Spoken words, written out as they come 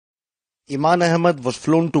Iman Ahmed was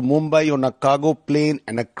flown to Mumbai on a cargo plane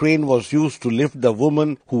and a crane was used to lift the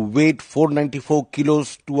woman who weighed 494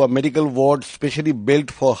 kilos to a medical ward specially built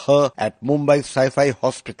for her at Mumbai Sci-Fi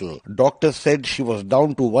Hospital. Doctors said she was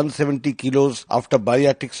down to 170 kilos after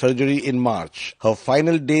bariatric surgery in March. Her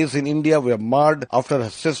final days in India were marred after her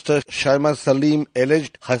sister Shaima Salim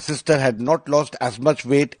alleged her sister had not lost as much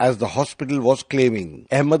weight as the hospital was claiming.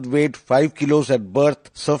 Ahmed weighed 5 kilos at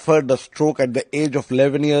birth, suffered a stroke at the age of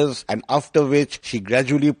 11 years and after which she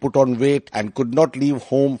gradually put on weight and could not leave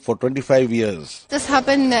home for 25 years. This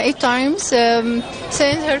happened 8 times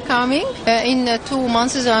since her coming in 2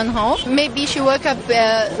 months and a half. Maybe she woke up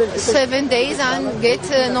 7 days and get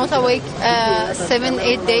not awake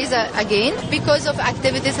 7-8 days again because of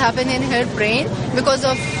activities happening in her brain, because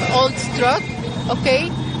of old stroke.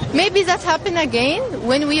 Okay. Maybe that happened again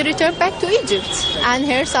when we return back to Egypt. And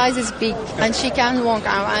her size is big and she can walk.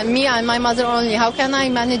 Me and my mother only. How can I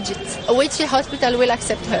manage it? Which hospital will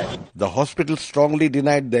accept her? The hospital strongly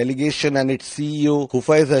denied the allegation and its CEO,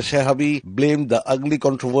 Hufaiza Shahabi, blamed the ugly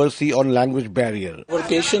controversy on language barrier. Our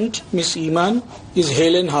patient, Miss Iman, is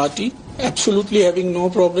hale and hearty, absolutely having no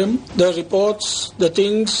problem. The reports, the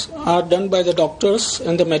things are done by the doctors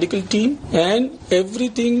and the medical team, and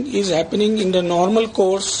everything is happening in the normal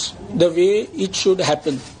course, the way it should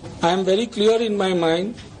happen. I am very clear in my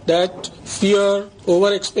mind that fear,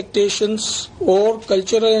 over expectations or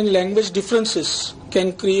cultural and language differences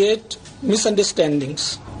can create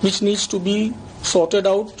misunderstandings which needs to be sorted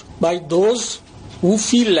out by those who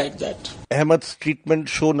feel like that. Ahmed's treatment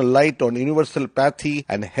shone a light on universal pathy,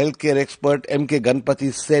 and healthcare expert M.K.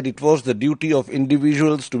 Ganpati said it was the duty of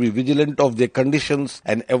individuals to be vigilant of their conditions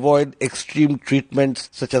and avoid extreme treatments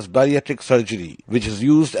such as bariatric surgery, which is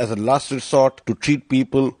used as a last resort to treat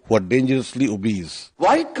people who are dangerously obese.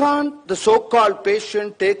 Why can't the so-called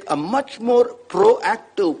patient take a much more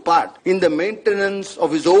proactive part in the maintenance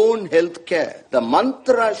of his own health care? The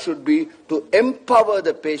mantra should be to empower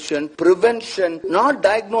the patient, prevention, not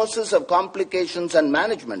diagnosis of complications and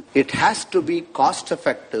management. It has to be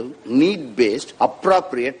cost-effective, need-based,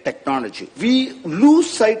 appropriate technology. We lose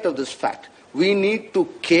sight of this fact. We need to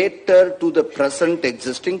cater to the present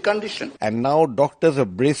existing condition. And now doctors are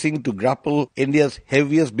bracing to grapple India's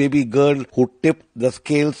heaviest baby girl who tipped the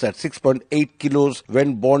scales at 6.8 kilos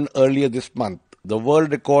when born earlier this month. The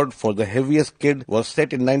world record for the heaviest kid was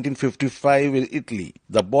set in 1955 in Italy.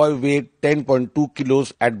 The boy weighed 10.2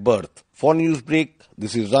 kilos at birth. For Newsbreak,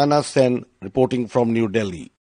 this is Rana Senn reporting from New Delhi.